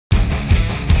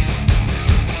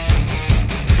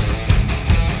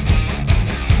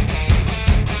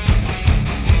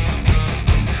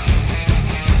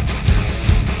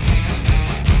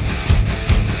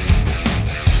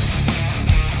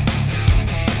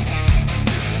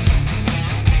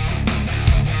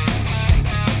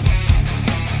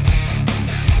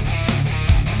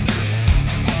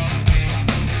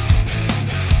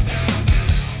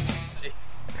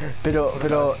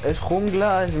Pero, ¿es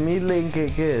jungla? ¿Es mid lane?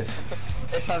 ¿Qué es?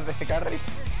 Esas de carry.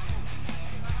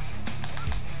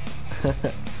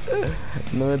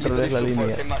 No me trolees la Clitoris support,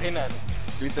 línea. ¿te imaginas?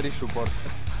 Clitoris support.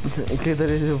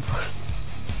 Clitoris support.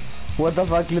 What the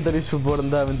fuck, clitoris support,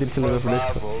 da a mentir si lo Por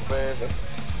refresco. favor,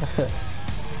 pero-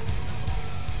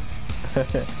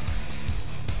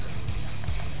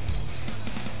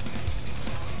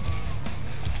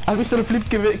 ¿Has visto el flip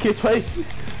que he hecho ahí?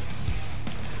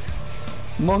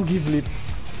 Monkey flip.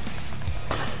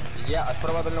 Ya, ¿has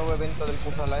probado el nuevo evento del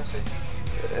Puzzle la S?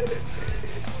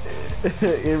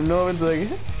 ¿El nuevo evento de qué?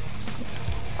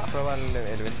 ¿Has probado el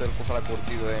evento del Puzzle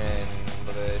curtido en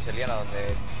lo de Seliana,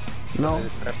 donde No.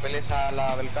 repeles a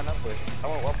la Belcana? Pues está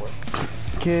muy guapo,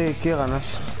 ¿Qué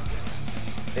ganas?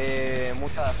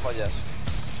 Muchas joyas.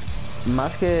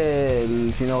 ¿Más que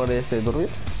el Sinogre este turbio?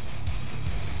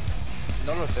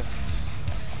 No lo sé.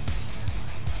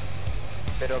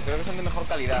 Pero creo que son de mejor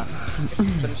calidad. Que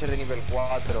suelen ser de nivel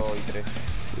 4 y 3.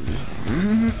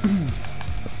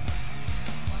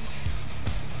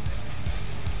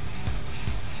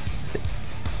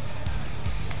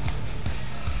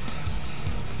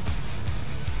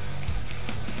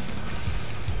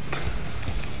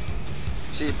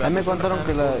 Sí, pero A mí me contaron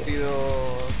que la...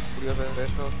 curiosos de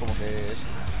esos, como que es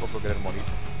un poco querer morir.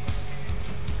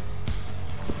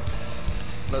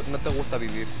 No te gusta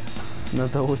vivir. No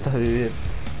te gusta vivir.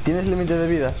 ¿Tienes límite de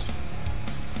vidas?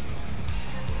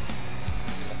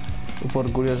 Por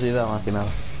curiosidad más que nada.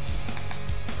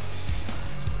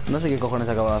 No sé qué cojones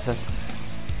acabo de hacer.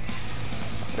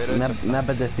 Pero Me ha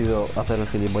apetecido hacer el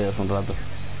gilipollas un rato.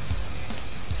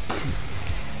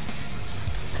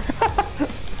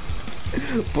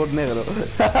 Por negro.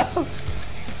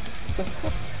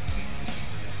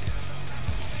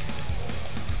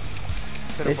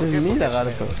 ¿Pero Ese por es qué? mi Porque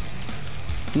lagarto.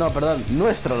 No, perdón,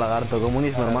 nuestro lagarto,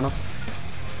 comunismo, Ah. hermano.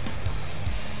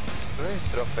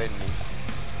 Nuestro Fénix.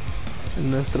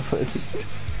 Nuestro feliz.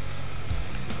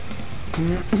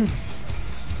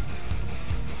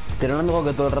 Tenía un amigo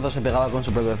que todo el rato se pegaba con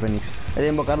su propio Fénix. Era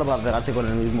invocarlo para pegarse con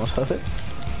el mismo, ¿sabes?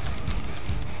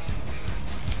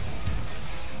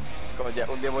 Como ya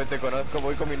un día te conozco,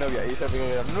 voy con mi novia y se me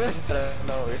dice, nuestra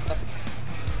novia.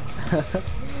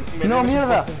 Me ¡No, debes un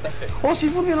mierda! porcentaje. ¡Oh, sí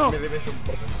funcionó! Me debes un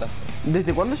porcentaje.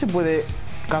 ¿Desde cuándo se puede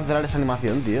cancelar esa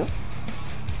animación, tío?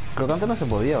 Creo que antes no se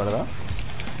podía, ¿verdad?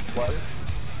 ¿Cuál?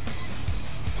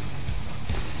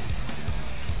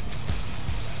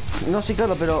 No, sí,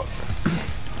 claro, pero...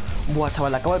 Buah,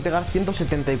 chaval, acabo de pegar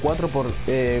 174 por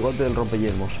golpe del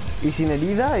rompeyelmos. Y sin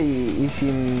herida y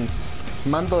sin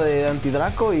manto de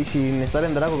antidraco y sin estar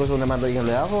en Draco, que es donde más daño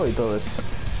le hago y todo eso.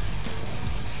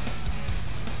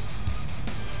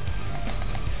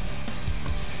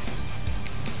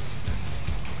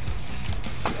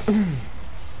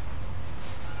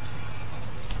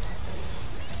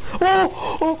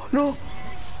 ¡Oh! ¡Oh! ¡No!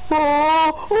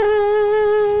 ¡Oh!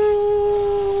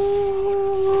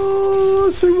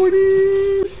 ¡Oh! ¡Soy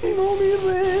buenísimo, mi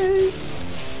rey!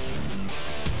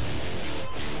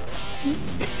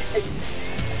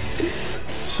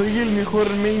 Soy el mejor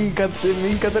main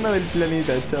katana del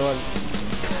planeta, chaval.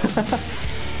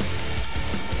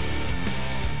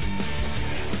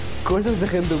 Cosas de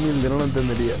gente humilde, no lo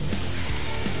entendería.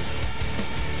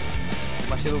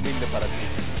 Demasiado humilde para ti.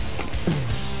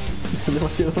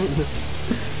 Demasiado humilde.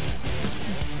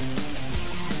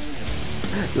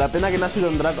 La pena que no ha sido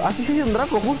un Draco. Ah, sí, sí, un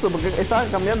Draco justo, porque estaba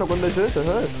cambiando cuando he hecho eso,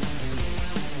 ¿sabes?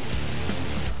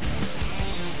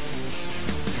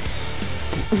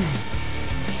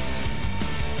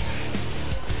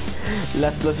 La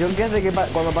explosión que hace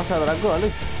cuando pasa Draco,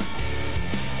 Alex.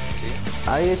 Sí.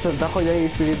 Ahí he hecho el Tajo Yai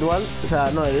espiritual. O sea,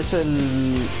 no, he hecho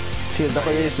el... Sí, el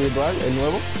Tajo Yai espiritual, el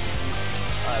nuevo.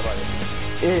 Ah,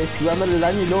 vale. Esquivándole el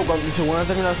daño y luego cuando según ha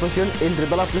terminado la explosión, entre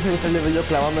todas las flechas que sale yo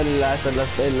clavándole la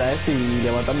este y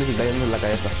levantándose y cayendo en la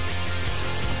cabeza.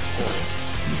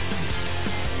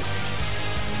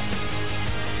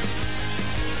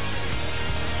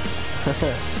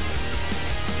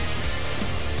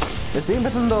 Estoy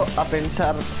empezando a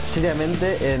pensar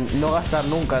seriamente en no gastar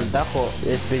nunca el tajo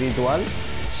espiritual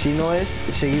si no es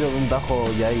seguido de un tajo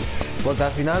Yai. Porque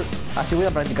al final así voy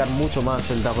a practicar mucho más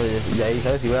el tajo Yai,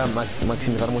 ¿sabes? Y voy a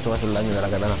maximizar mucho más el daño de la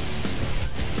katana.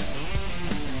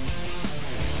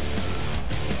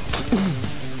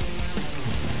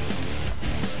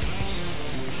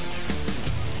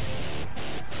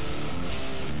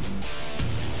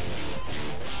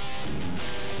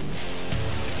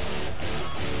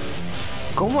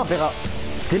 ¿Cómo me ha pegado?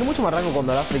 Tiene mucho más rango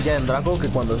cuando la hace ya en Draco que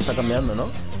cuando se está cambiando, ¿no?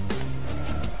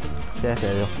 Ya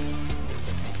decía yo.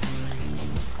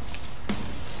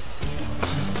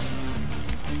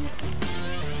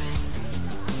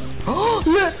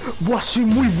 Buah, soy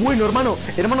muy bueno, hermano.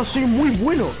 Hermano, soy muy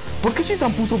bueno. ¿Por qué soy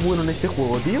tan puto bueno en este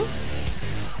juego, tío?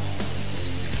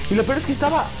 Y lo peor es que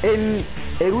estaba en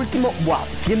el último... Buah,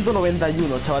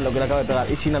 191, chaval, lo que le acaba de pegar.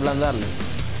 Y sin ablandarle.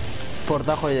 Por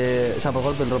tajo, o sea, por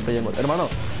golpe el rompehielos. Hermano,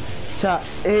 o sea,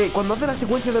 cuando hace la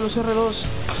secuencia de los R2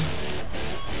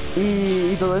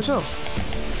 y todo eso,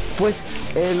 pues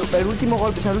el último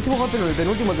golpe, o sea, el último golpe no, el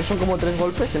penúltimo, que son como 3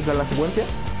 golpes, en plan la secuencia.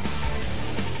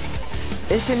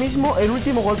 Ese mismo, el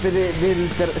último golpe o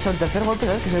sea, el tercer golpe,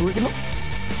 ¿sabes? Que es el último.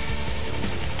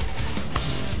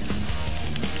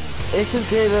 Es el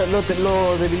que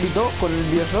lo debilitó con el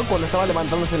Bioshock cuando estaba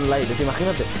levantándose en el aire,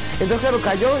 imagínate. Entonces claro,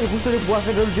 cayó y justo le pudo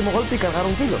hacer el último golpe y cargar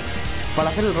un kilo para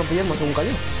hacer el rompehielos según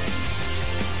cayó.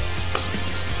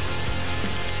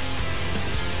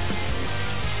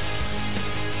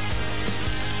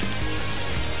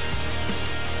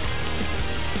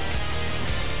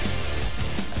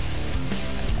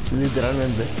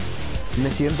 Literalmente.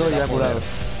 Me siento eyaculado.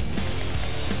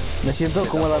 Me siento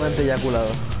cómodamente eyaculado.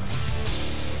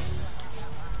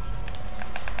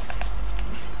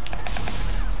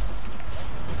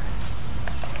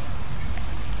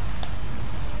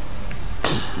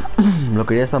 Lo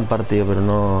quería estampar, tío, pero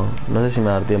no sé si me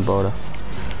va a dar tiempo ahora.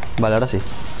 Vale, ahora sí.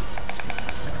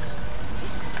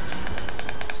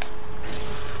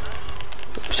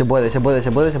 Se puede. Se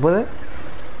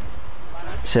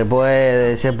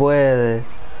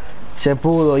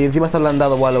pudo, y encima está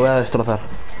blandado. Buah, lo voy a destrozar.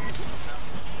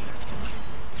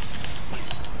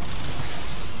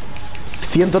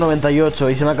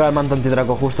 ...198 y se me acaba el manto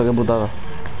antitraco justo, qué putada.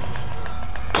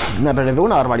 Nah, pero le pego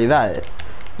una barbaridad,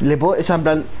 Le puedo, o sea, en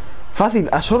plan... Fácil,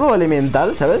 a solo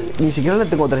elemental, ¿sabes? Ni siquiera le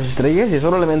tengo 3 estrellas y a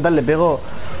solo elemental le pego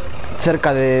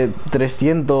cerca de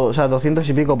 300, o sea, 200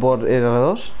 y pico por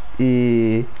R2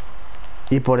 y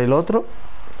por el otro,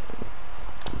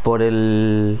 por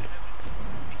el...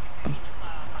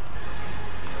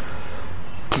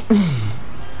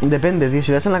 Depende, tío, si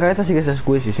le das en la cabeza sí que se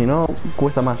squeeze, si no,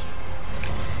 cuesta más.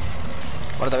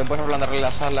 Bueno, también puedes ablandarle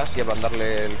las alas y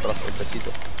ablandarle el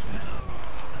pechito.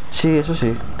 Sí, eso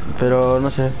sí, pero no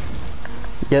sé.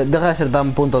 Ya deja de ser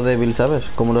tan punto débil, ¿sabes?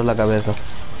 Como lo es la cabeza.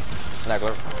 De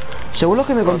acuerdo. Según lo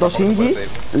que me contó Shinji,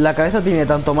 la cabeza tiene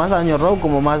tanto más daño raw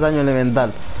como más daño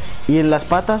elemental. Y en las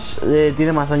patas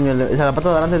tiene más daño, o sea, la pata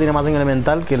de adelante tiene más daño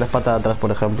elemental que las patas de atrás,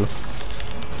 por ejemplo.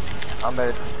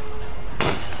 Hombre.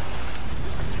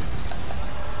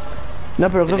 No,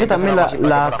 pero creo que también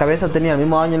la cabeza tenía el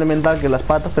mismo daño elemental que las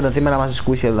patas, pero encima era más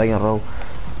squishy el daño raw.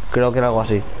 Creo que era algo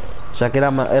así. O sea que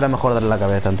era mejor darle la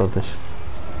cabeza entonces.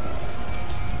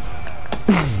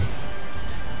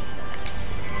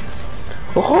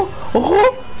 ¡Ojo! ¡Ojo!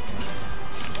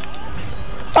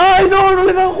 ¡Ay, no! ¡No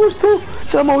le he dado justo!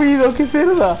 ¡Se ha movido! ¡Qué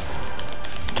cerda!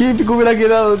 ¡Qué épico hubiera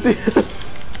quedado, tío!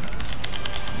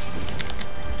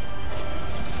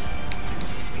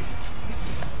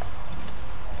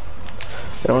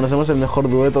 Pero bueno, hacemos el mejor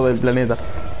dueto del planeta.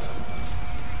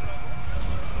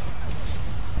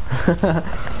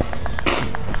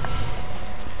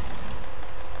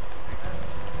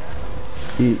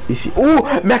 Y si...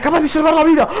 ¡Me acaba de salvar la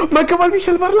vida! ¡Me acaba de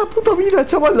salvar la puta vida,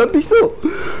 chaval! ¿Lo has visto?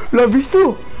 ¿Lo has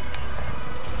visto?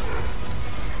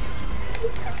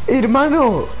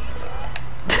 ¡Hermano!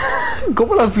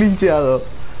 ¿Cómo lo has flincheado?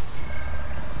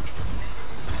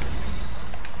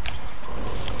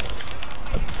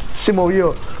 Se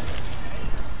movió.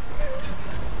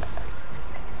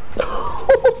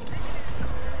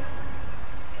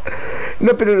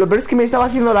 No, pero lo peor es que me estaba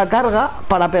haciendo la carga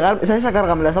para pegar. O sea, esa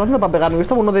carga me la estaba haciendo para pegarme. Yo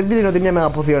estaba uno de vida y no tenía mega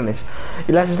pociones.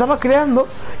 Y las estaba creando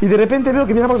y de repente veo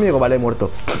que viene por mí y digo, vale, he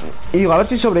muerto. Y digo, a ver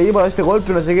si sobrevivo a este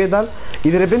golpe, no sé qué tal. Y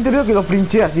de repente veo que lo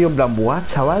flinché así, en plan, buah,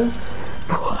 chaval.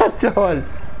 Buah, chaval.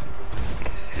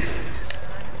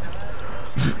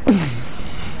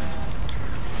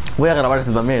 Voy a grabar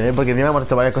esto también, porque encima hemos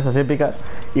hecho varias cosas épicas.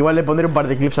 Igual le pondré un par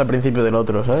de clips al principio del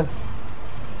otro, ¿sabes?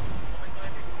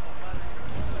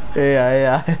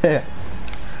 Ea.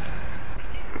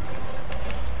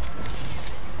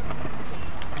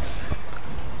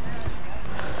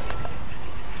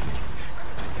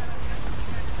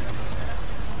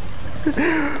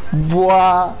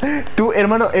 Buah. Tú,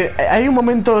 hermano, hay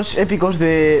momentos épicos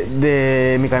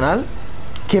de mi canal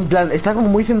que en plan está como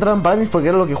muy centrado en Paladins porque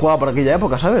era lo que jugaba por aquella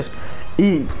época, ¿sabes?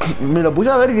 Y me lo puse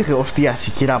a ver y dije, hostia,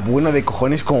 si que era bueno de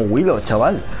cojones con Willow,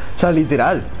 chaval. O sea,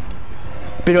 literal.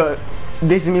 Pero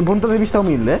desde mi punto de vista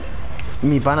humilde,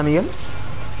 mi pana Miguel.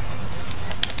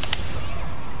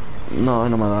 No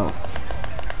me ha dado.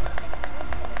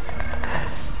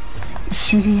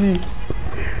 Sí.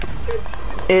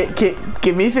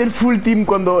 Que me hice el full team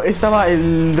cuando estaba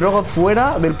el Drogoth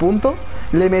fuera del punto.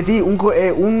 le metí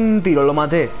un tiro, lo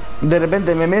maté. De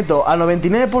repente me meto a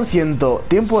 99%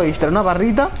 tiempo extra en una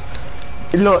barrita.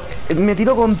 Me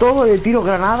tiro con todo, le tiro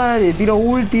granada, le tiro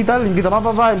ulti y tal. Empiezo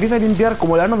empiezo a limpiar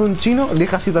como el ano de un chino,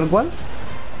 deja así tal cual.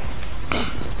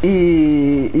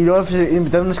 Y luego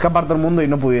intentaron escapar todo el mundo y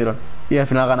no pudieron. Y al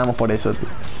final ganamos por eso, tío.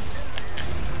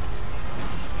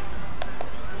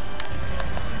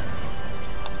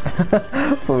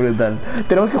 Fue brutal.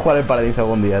 Tenemos que jugar el Paradiso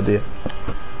algún día, tío.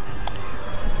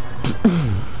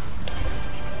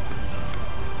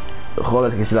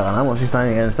 Joder, es que si la ganamos, si está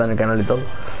en el canal y todo.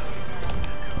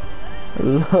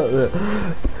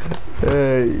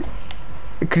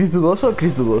 Chris dudoso o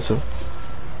Chris dudoso.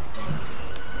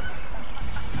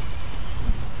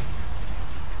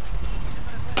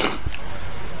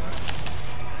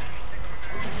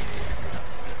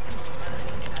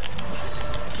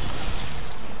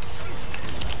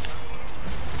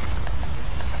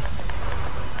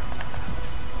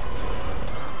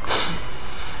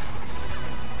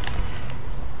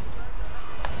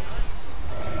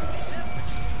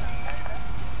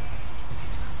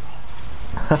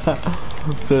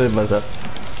 Suele pasar.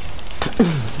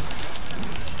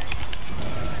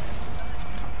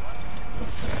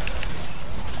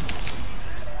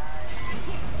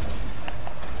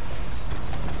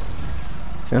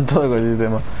 En todo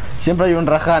ecosistema. Siempre hay un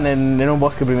Rahan en un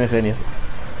bosque primigenio.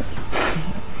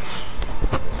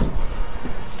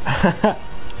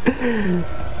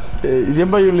 Y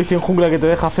siempre hay un Lee Sin jungla que te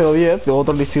deja feo 10, y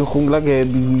otro Lee Sin jungla que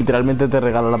literalmente te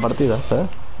regala la partida, ¿sabes?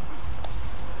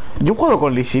 Yo he jugado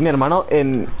con Lee Sin, hermano,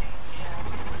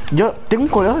 Yo tengo un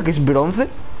colega que es bronce,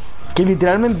 que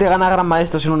literalmente gana gran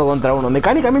maestros en 1 contra 1.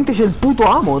 Mecánicamente es el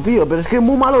puto amo, tío, pero es que es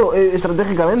muy malo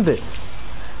estratégicamente.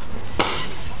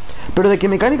 Pero de que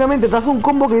mecánicamente te hace un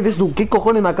combo que dices tú, ¿qué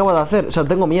cojones me acaba de hacer? O sea,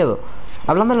 tengo miedo.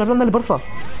 Hablándale, porfa.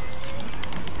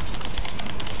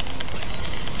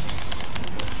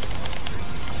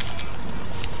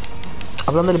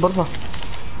 Hablándale, porfa.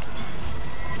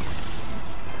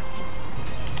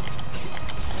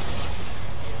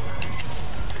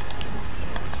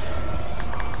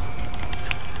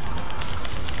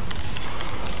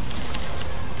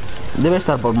 Debe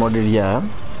estar por morir ya, ¿eh?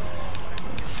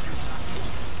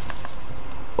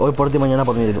 Hoy por ti, mañana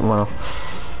por mí, bueno.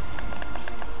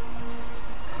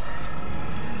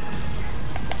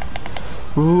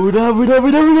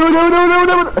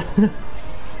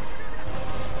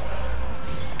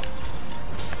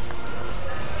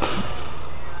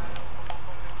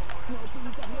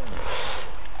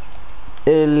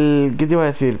 ¿Qué te iba a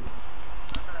decir?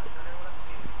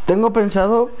 Tengo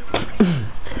pensado...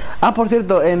 Ah, por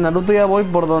cierto, en Naruto ya voy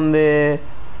por donde...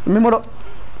 Me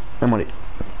morí.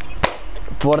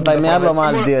 Por timearlo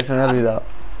mal, tío, se me ha olvidado.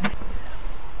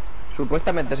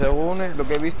 Supuestamente, según lo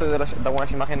que he visto de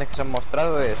algunas imágenes que se han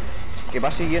mostrado, es que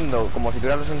vas siguiendo, como si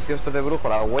tuvieras los sentidos estos de brujo,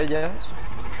 las huellas,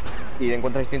 y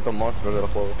encuentras distintos monstruos del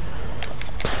juego.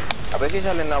 A ver si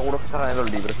salen algunos que salgan en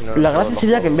los libros. Si no, la gracia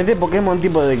sería que en vez de Pokémon,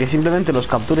 tipo de que simplemente los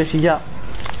captures y ya...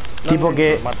 No, tipo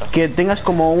que tengas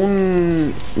como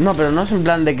un... No, pero no es en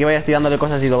plan de que vayas tirándole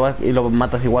cosas y lo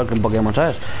matas igual que en Pokémon,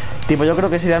 ¿sabes? Tipo, yo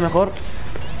creo que sería mejor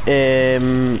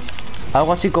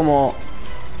algo así como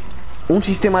un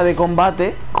sistema de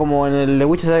combate, como en el de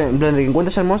Witcher, en plan de que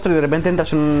encuentres al monstruo y de repente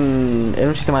entras en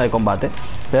un sistema de combate,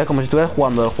 ¿verdad? Como si estuvieras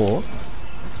jugando el juego.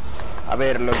 A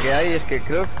ver, lo que hay es que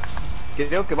creo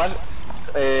que vas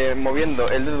moviendo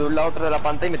el dedo de un lado a otro de la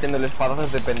pantalla y metiéndole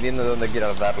espadazos dependiendo de dónde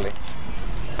quieras darle.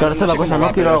 Claro, esa es la cosa,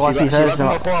 no quiero algo así, ¿sabes? Si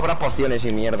vas juego habrá pociones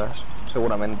y mierdas,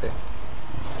 seguramente.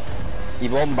 Y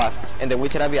bombas, en The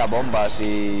Witcher había bombas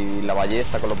y la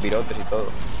ballesta con los virotes y todo.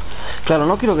 Claro,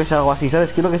 no quiero que sea algo así,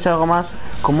 ¿sabes? Quiero que sea algo más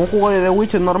como un juego de The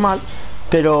Witcher normal,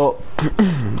 pero...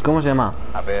 ¿Cómo se llama?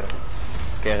 A ver,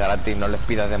 que gratis, no les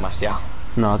pidas demasiado.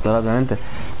 No, claramente.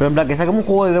 Pero en plan, que sea como un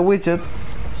juego de The Witcher,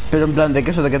 pero en plan de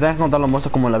que eso, de que tengas que contar los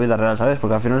monstruos como en la vida real, ¿sabes?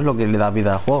 Porque al final es lo que le da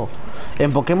vida al juego.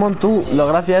 En Pokémon tú, la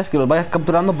gracia es que los vayas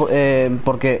capturando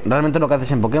porque realmente es lo que haces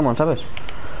en Pokémon, ¿sabes?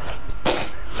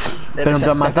 Pero en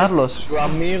plan matarlos. Su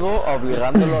amigo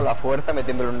obligándolo a la fuerza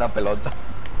metiéndolo en una pelota.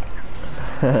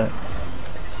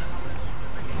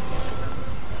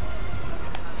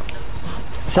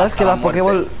 ¿Sabes que las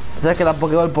Pokéball, sabes que las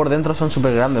Pokéball por dentro son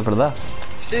súper grandes, verdad?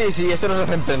 Sí, eso nos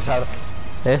hacen pensar.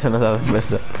 Eso nos hacen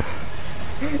pensar.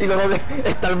 Y luego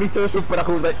está el bicho de Super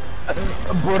Ajuda.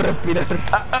 Puedo respirar.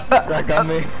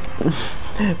 Sácame.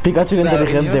 Pikachu era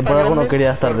inteligente, por algo no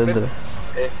quería estar dentro.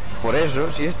 Por eso,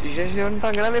 si son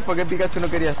tan grandes, ¿por qué Pikachu no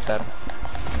quería estar?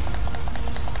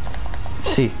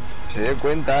 Sí. Se dio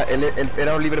cuenta, él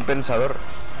era un libre pensador.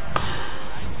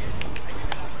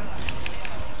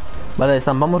 Vale,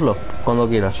 estampámoslo cuando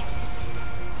quieras.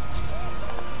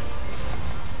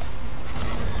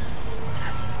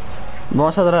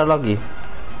 Vamos a traerlo aquí.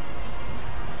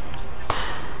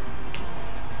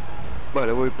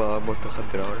 Vale, voy para Monster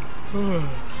Hunter ahora.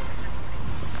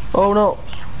 Oh no.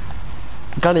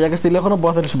 Claro, ya que estoy lejos no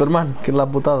puedo hacer el Superman, que es la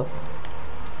putada.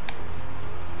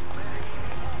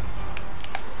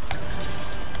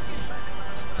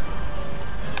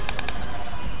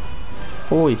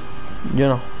 Uy, yo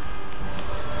no.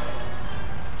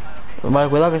 Vale,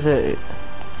 cuidado que se...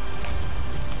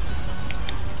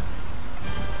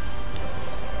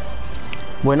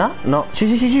 ¿Buena? No.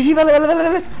 Sí, dale.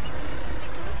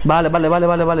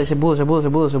 Vale. Se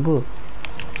pudo.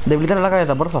 Debilitar la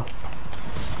cabeza, porfa.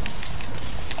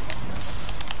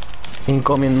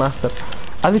 Incoming Master.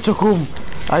 Ha dicho Cum.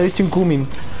 Ha dicho Incoming.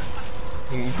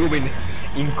 Incoming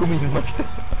Master.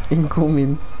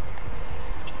 Incoming,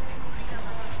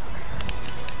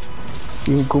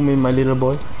 my little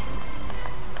boy.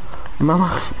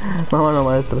 Mamá no,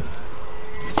 maestro.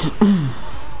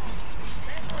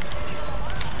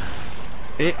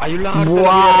 Hay un lagarto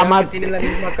Buah, que tiene la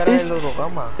misma cara de los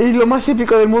Ogama. Es lo más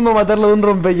épico del mundo matarlo de un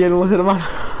rompehielos, hermano.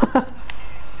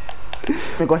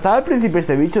 Me costaba al principio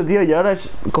este bicho, tío, y ahora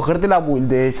es cogerte la build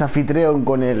de Safitreon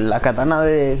con la katana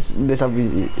de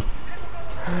Safitreon.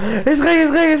 Es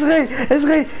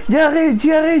gay. Ya gay.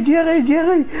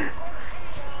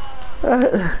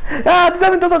 ¡Ah! ¡Tú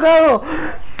también te ha tocado!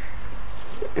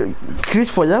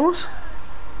 ¿Chris, follamos?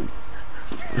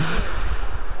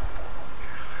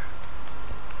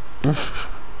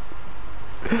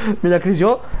 Mira, Chris,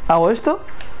 yo hago esto.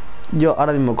 Yo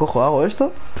ahora mismo hago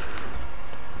esto.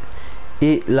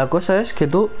 Y la cosa es que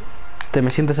tú te me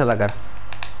sientes en la cara.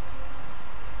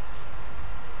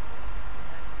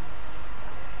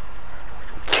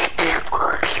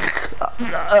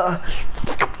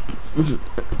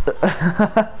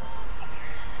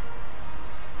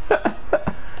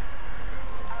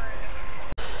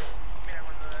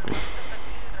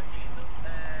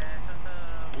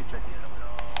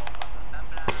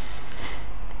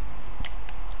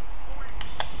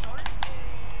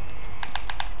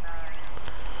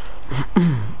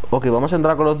 Ok, vamos a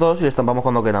entrar con los dos y le estampamos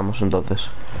cuando queramos, entonces.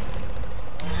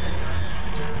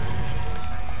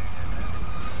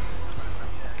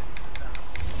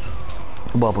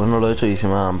 Buah, pues no lo he hecho y se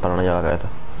me ha parado ya la cabeza.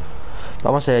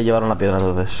 Vamos a llevar una piedra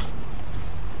entonces.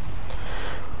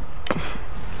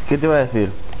 ¿Qué te iba a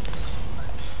decir?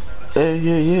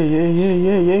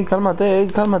 Ey,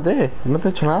 cálmate. No te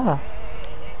he hecho nada.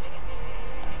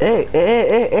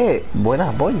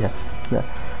 Buena polla.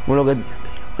 Bueno,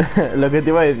 lo que te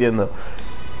iba diciendo.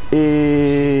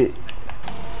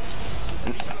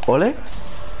 ¿Ole?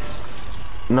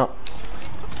 No.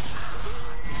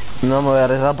 No me voy a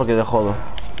arriesgar porque te jodo.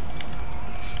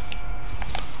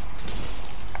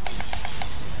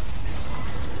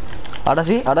 Ahora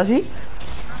sí.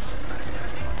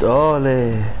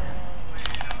 Ole.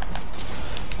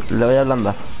 Le voy a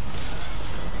ablandar.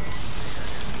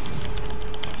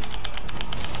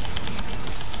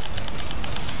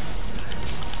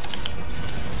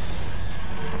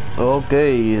 Ok,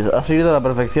 ha seguido a la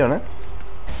perfección, ¿eh?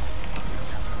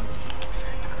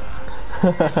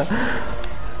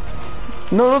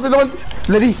 No te levantes.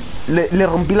 Le di, le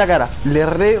rompí la cara.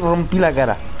 Rompí la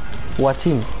cara.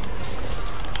 Guachín.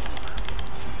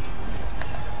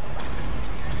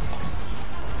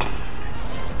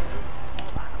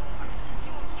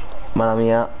 Mala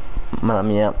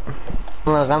mía.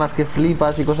 Unas ganas que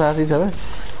flipas y cosas así, ¿sabes?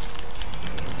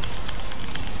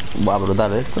 Buah,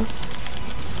 brutal esto.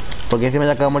 Porque encima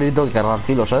ya acabo de morir y tengo que cargar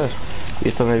kilos, ¿sabes? Y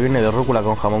esto me viene de rúcula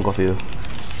con jamón cocido.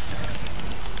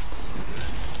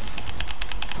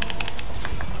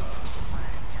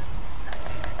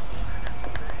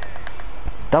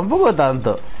 Tampoco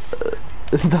tanto,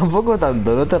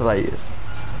 no te rayes.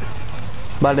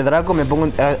 Vale, Draco, me pongo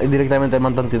directamente el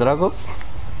manto antidraco.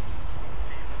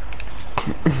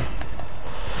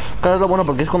 Claro, es lo bueno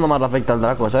porque es cuando más le afecta al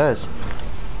Draco, ¿sabes?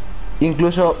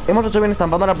 Incluso hemos hecho bien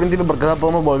estampándolo al principio porque ahora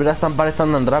podemos volver a estampar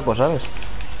estando en Draco, ¿sabes?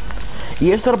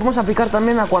 Y esto lo podemos aplicar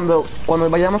también a cuando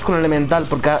vayamos con el elemental,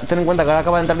 porque ten en cuenta que ahora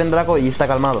acaba de entrar en Draco y está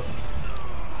calmado,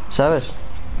 ¿sabes?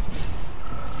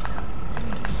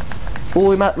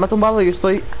 Uy, me ha tumbado y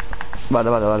estoy... Vale.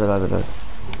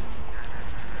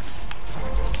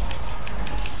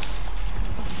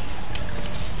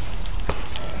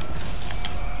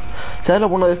 ¿Sabes lo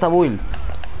bueno de esta build?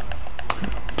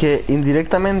 Que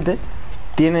indirectamente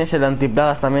tienes el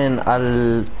antiplagas también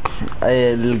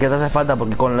el que te hace falta,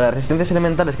 porque con las resistencias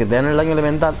elementales que te dan el daño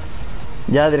elemental,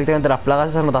 ya directamente las plagas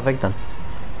esas no te afectan.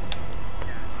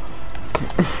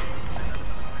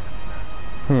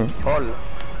 Hola.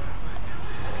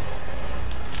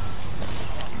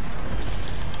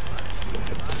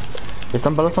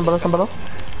 Estámpalo, estámpalo, estámpalo.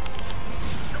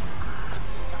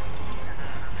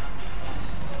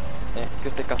 Es que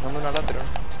estoy cazando un alatro.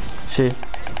 Sí.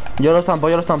 Yo lo estampo,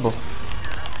 yo lo estampo.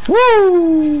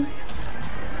 ¡Woo!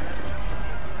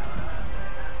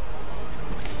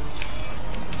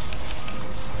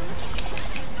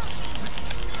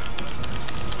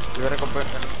 Yo voy a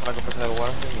recompensar del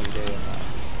Warframe y iré a...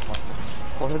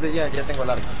 Por suerte ya tengo el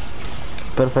arco.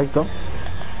 Perfecto.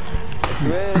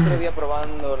 Estuve el otro día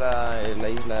probando la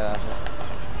isla.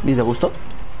 ¿Y te gustó?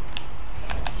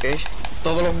 Es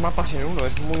todos los mapas en uno,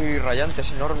 es muy rayante,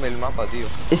 es enorme el mapa, tío.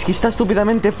 Es que está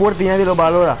estúpidamente fuerte y nadie lo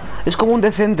valora. Es como un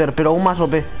Decenter, pero aún más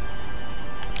OP. Tiene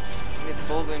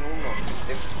todo en uno.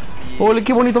 Y... ¡Ole,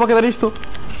 qué bonito va a quedar esto!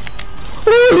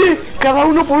 ¡Ole! Cada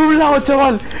uno por un lado,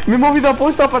 chaval. Me he movido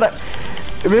aposta para...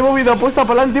 Me he movido aposta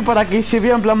para adelante para que se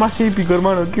vea en plan más épico,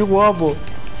 hermano. ¡Qué guapo!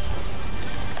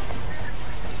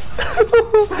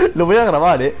 Lo voy a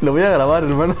grabar, lo voy a grabar,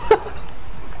 hermano.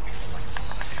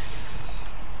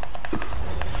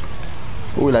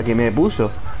 Uy, la que me puso.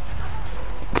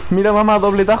 Mira, mamá,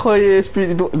 doble tajo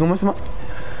espiritual. ¿Cómo se llama?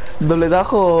 Doble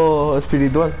tajo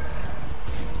espiritual.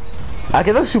 Ha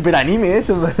quedado súper anime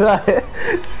eso, en verdad,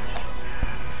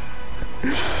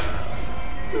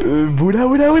 Pura.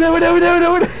 Pura.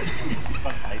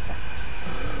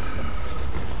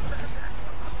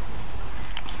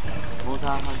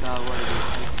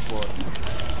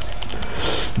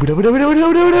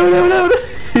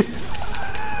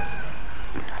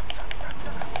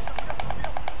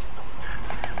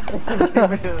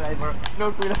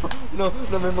 No, cuidado,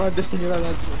 no me mates, señora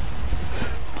Latrio.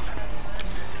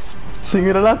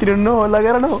 Señora Latrio, no, en la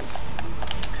cara no. En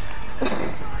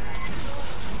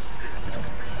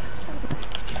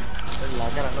la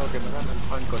cara no, que me dan el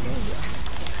pan con ella.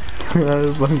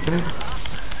 El pan.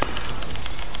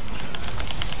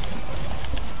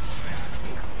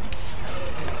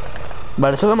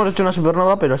 Vale, solo hemos hecho una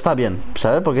supernova, pero está bien,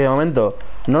 ¿sabes? Porque de momento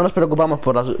no nos preocupamos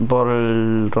por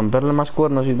el romperle más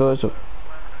cuernos y todo eso.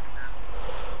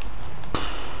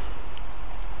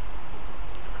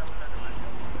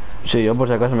 Sí, yo por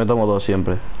si acaso me tomo dos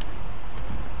siempre.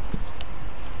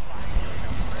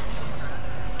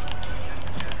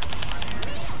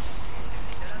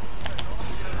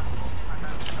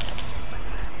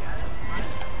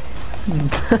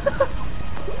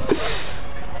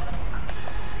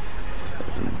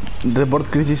 Report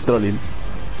Chris trolling.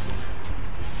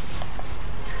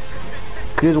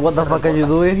 Chris, what the fuck are you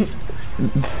doing?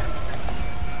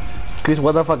 Chris,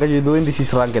 what the fuck are you doing? This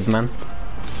is ranked, man.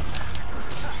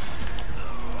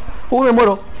 Me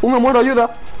muero,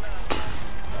 ayuda.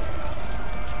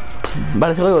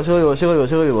 Vale, sigo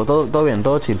vivo. Todo bien,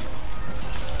 todo chill.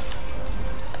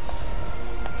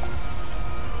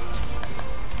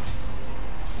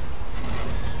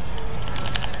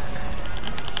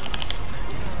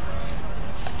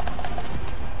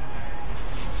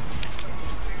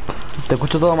 Te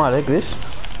escucho todo mal, Chris.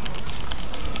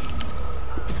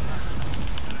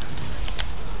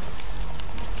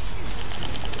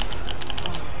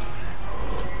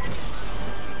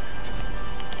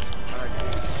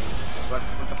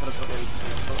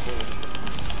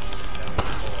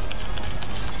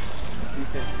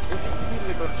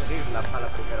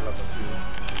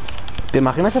 ¿Te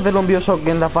imaginas hacerle un Bioshock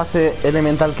en la fase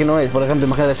elemental que no es? Por ejemplo,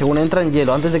 imagínate, según entra en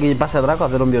hielo, antes de que pase a Draco,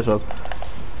 hacer un Bioshock.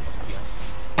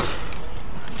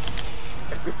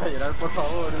 Empieza a llorar, por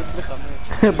favor,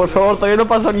 déjame. Por favor, todavía no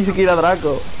pasa ni siquiera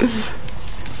Draco.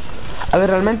 A ver,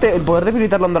 realmente el poder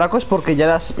debilitarlo en Draco es porque ya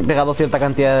le has pegado cierta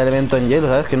cantidad de elemento en hielo,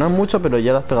 ¿sabes? Que no es mucho, pero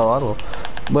ya le has pegado algo.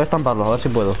 Voy a estamparlo, a ver si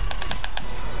puedo.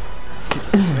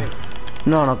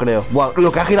 No creo. Buah,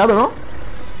 lo que ha girado, ¿no?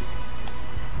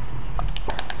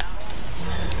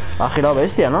 Ha girado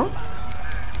bestia, ¿no?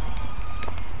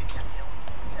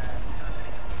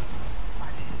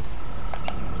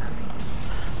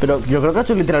 Pero yo creo que ha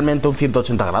hecho literalmente un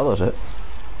 180 grados,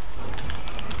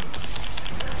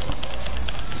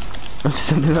 ¿No se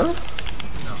siente nada?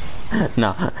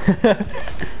 No.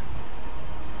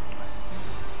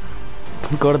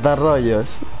 Corta rollos.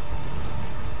 Es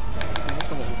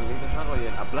como que tuvieses algo y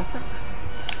aplasta.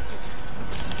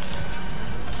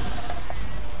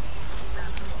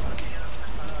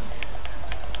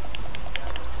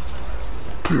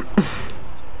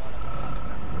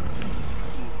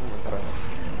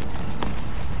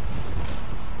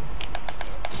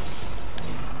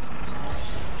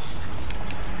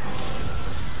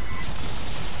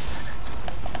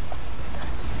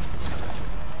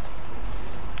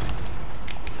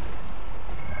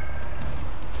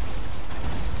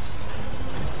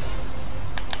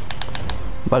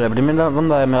 Vale, primera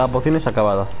ronda de megapociones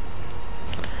acabada.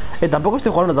 Tampoco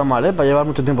estoy jugando tan mal, para llevar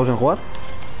mucho tiempo sin jugar.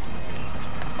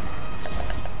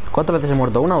 ¿Cuántas veces he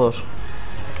muerto? ¿Una o dos?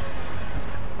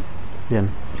 Bien.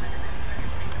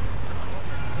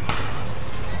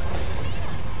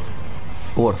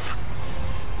 Worth.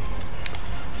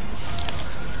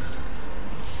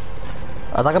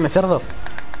 Atácame, cerdo.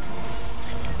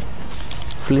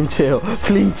 Flincheo,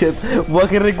 flinchet. Buah,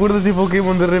 que recuerdo ese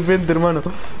Pokémon de repente, hermano.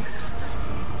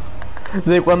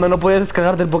 De cuando no podías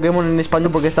descargarte el Pokémon en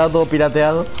español porque estaba todo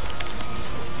pirateado.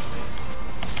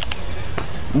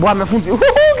 Buah, me ha funcionado.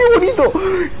 ¡Qué bonito!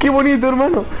 ¡Qué bonito,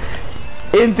 hermano!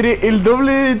 Entre el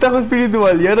doble tajo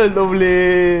espiritual y ahora el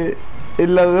doble...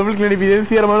 La doble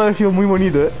clarividencia, hermano, ha sido muy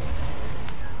bonito,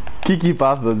 Qué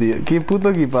equipazo, tío. Qué puto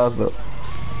equipazo.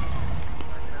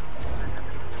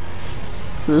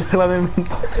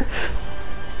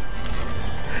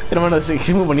 Hermano, es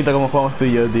muy bonito como jugamos tú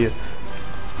y yo, tío.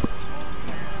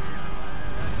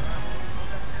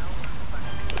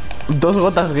 Dos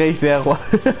gotas gays de agua.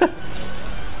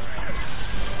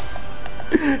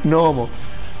 No, homo.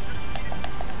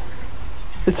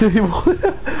 Este dibujo.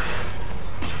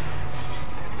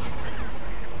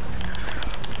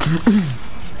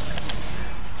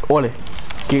 Ole.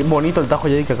 Qué bonito el tajo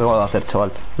Jedi que acabo de hacer,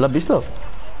 chaval. ¿Lo has visto?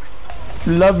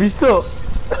 ¿Lo has visto?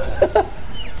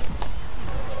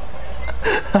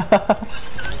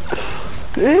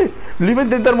 Lo iba a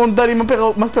intentar montar y me has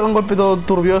pegado un golpe todo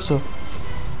turbioso.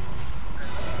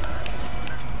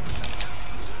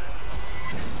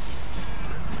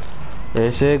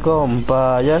 Ese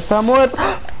compa ya está muerto.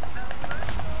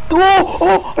 ¡Oh!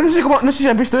 ¡Oh! No sé si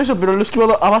has visto eso, pero lo he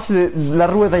esquivado a base de la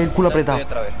rueda y el culo apretado.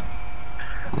 Otra vez.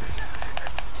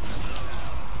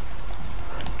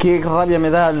 Qué rabia me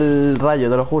da el rayo,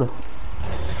 te lo juro.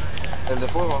 El de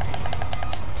fuego.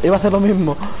 Iba a hacer lo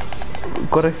mismo.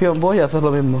 Corrección, voy a hacer lo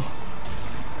mismo.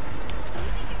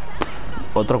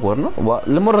 ¿Otro cuerno? Buah,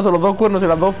 le hemos roto los dos cuernos en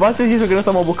las dos fases y eso que no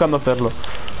estamos buscando hacerlo.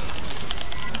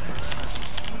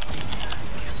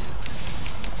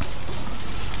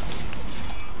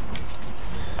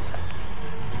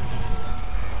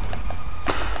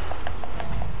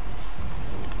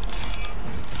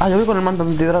 Ah, yo voy con el manto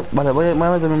antidra... Vale, voy a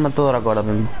meterme un manto Draco ahora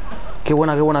mismo. Qué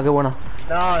buena, qué buena, qué buena.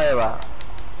 No, Eva.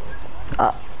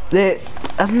 Ah,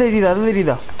 hazle herida, hazle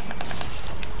herida.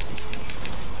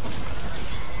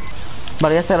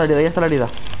 Vale, ya está la herida, ya está la herida.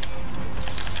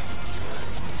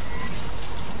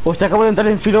 Hostia, acabo de entrar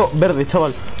en filo verde,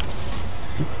 chaval.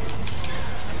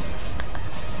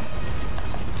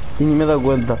 Y ni me he dado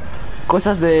cuenta.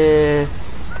 Cosas del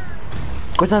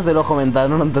ojo mental,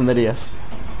 no lo entenderías.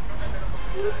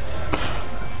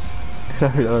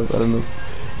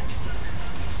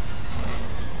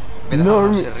 Mira,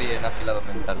 No, se ríe en afilado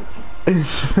mental.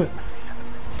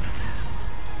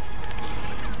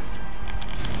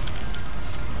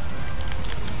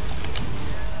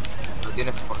 No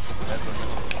tienes por qué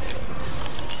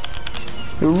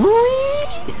ponerlo.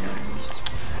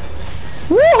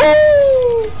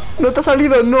 ¡No te ha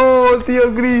salido! ¡No,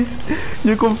 tío Chris!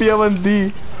 Yo confiaba en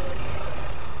ti.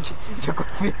 Yo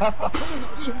confiaba.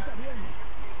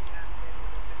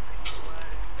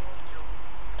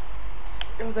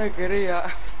 Yo te quería.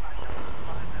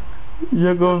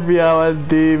 Yo confiaba en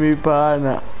ti, mi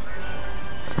pana.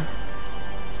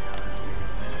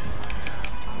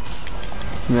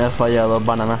 Me has fallado,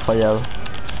 pana, me has fallado.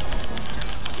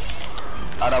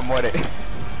 Ahora muere.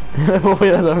 Me voy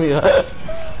a la amiga.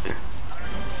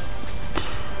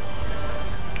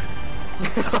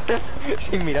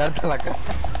 Sin mirarte a la cara.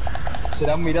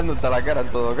 Serán mirándote a la cara en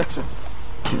todo caso.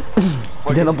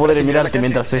 Yo no podré mirarte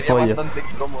mientras te follo. Bastante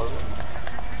incómodo.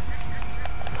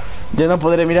 Yo no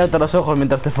podré mirarte a los ojos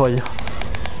mientras te follo.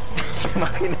 ¿Te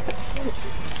imaginas?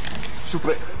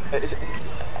 Súper...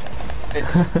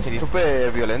 sería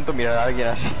súper violento mirar a alguien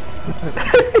así.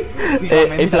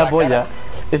 Es la polla.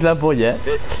 Es la polla,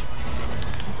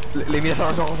 Le miras a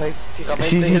los ojos ahí fijamente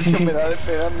Sí, y sí, eso sí. me da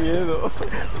miedo.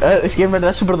 Es que en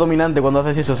verdad es súper dominante cuando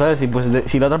haces eso, ¿sabes? Y pues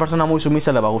si la otra persona muy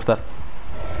sumisa le va a gustar.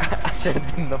 Ser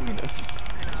dominante.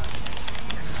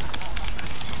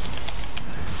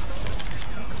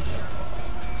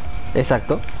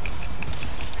 Exacto.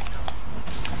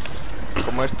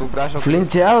 Como es tu caso.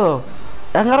 Flincheado.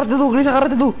 Agárrate tú, Chris,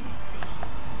 agárrate tú.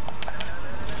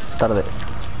 Tarde.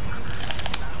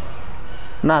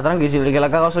 Nada, tranqui, si el que la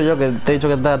cago soy yo, que te he dicho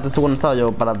que te estuve conectado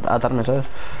yo para atarme, ¿sabes?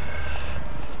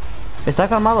 ¿Estás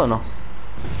calmado o no?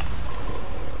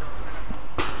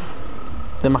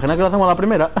 ¿Te imaginas que lo hacemos a la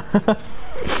primera?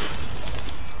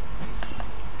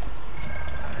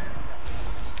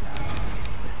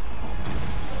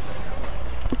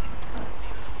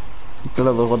 De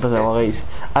las 2 gotas de agua gays.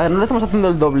 A ver, no le estamos haciendo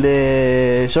el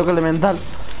doble shock elemental,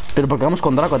 pero porque vamos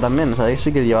con Draco también, o sea, eso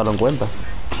sí que llevarlo en cuenta.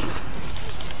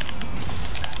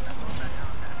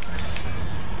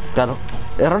 Claro,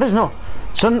 errores no,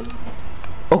 son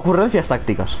ocurrencias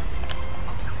tácticas.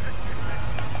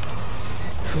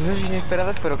 Sucesos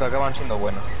inesperados pero que acaban siendo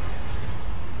buenos.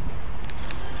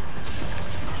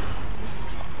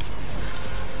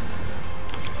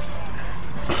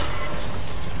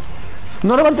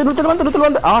 No levantes, no te levantes, no te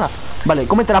levantes. Ahora, vale,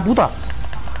 cómete la puta.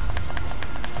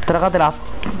 Trágate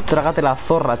la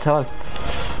zorra, chaval.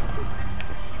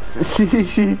 Sí,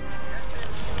 sí.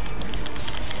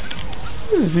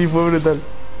 Sí, fue brutal.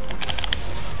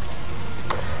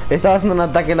 Estaba haciendo un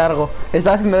ataque largo.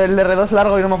 Estaba haciendo el R2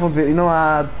 largo y no me ha funcionado. Y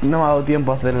no me ha dado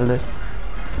tiempo a hacer el D.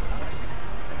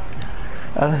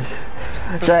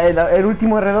 O sea, el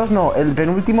último R2 no, el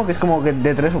penúltimo, que es como que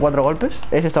de 3 o 4 golpes,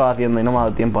 ese estaba haciendo y no me ha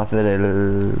dado tiempo a hacer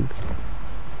el...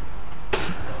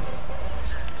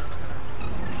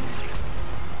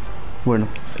 Bueno,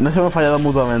 nos hemos fallado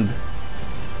mutuamente.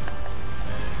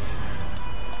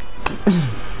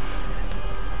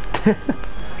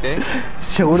 ¿Qué?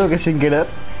 Seguro que sin querer.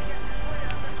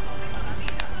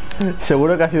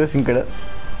 Seguro que ha sido sin querer.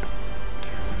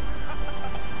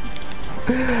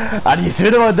 Are you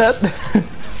sure about that?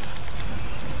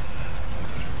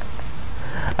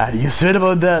 Are you sure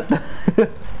about that?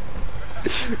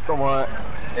 Como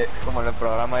en el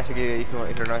programa ese que hizo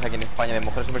una vez aquí en España de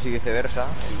Mujeres Hombres y Viceversa,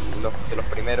 de los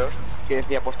primeros, que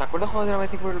decía, pues ¿te acuerdas cuando te la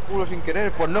metí por el culo sin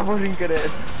querer? Pues no fue sin querer.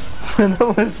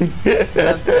 No fue sin querer.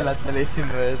 La tele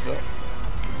diciendo eso.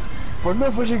 Pues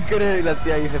no fue sin querer. Y la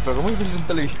tía dice, pero ¿cómo dices eso en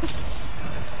televisión?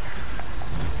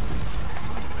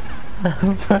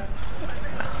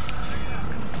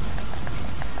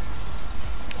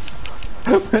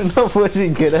 No fue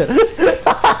sin querer.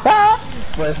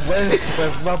 Pues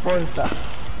no aporta.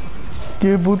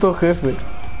 Qué puto jefe.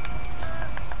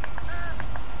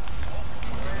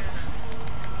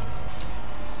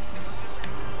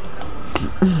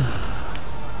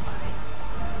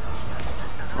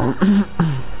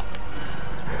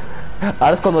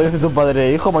 Ahora es cuando dice tu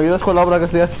padre, hijo, ¿me ayudas con la obra que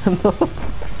estoy haciendo?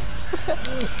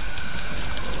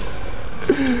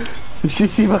 Sí,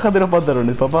 sí, bájate los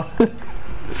pantalones, papá.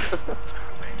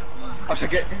 O sea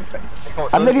que...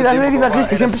 Hazme vida, Chris,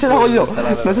 que siempre se lo hago yo.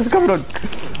 No seas cabrón.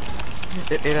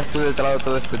 Eras tú del taladro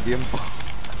todo este tiempo.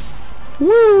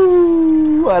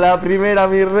 A la primera,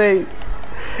 mi rey.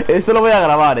 Esto lo voy a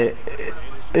grabar,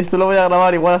 Esto lo voy a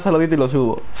grabar igual a saludito y lo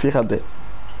subo. Fíjate.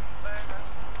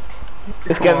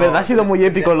 Es que en verdad ha sido muy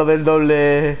épico lo del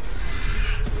doble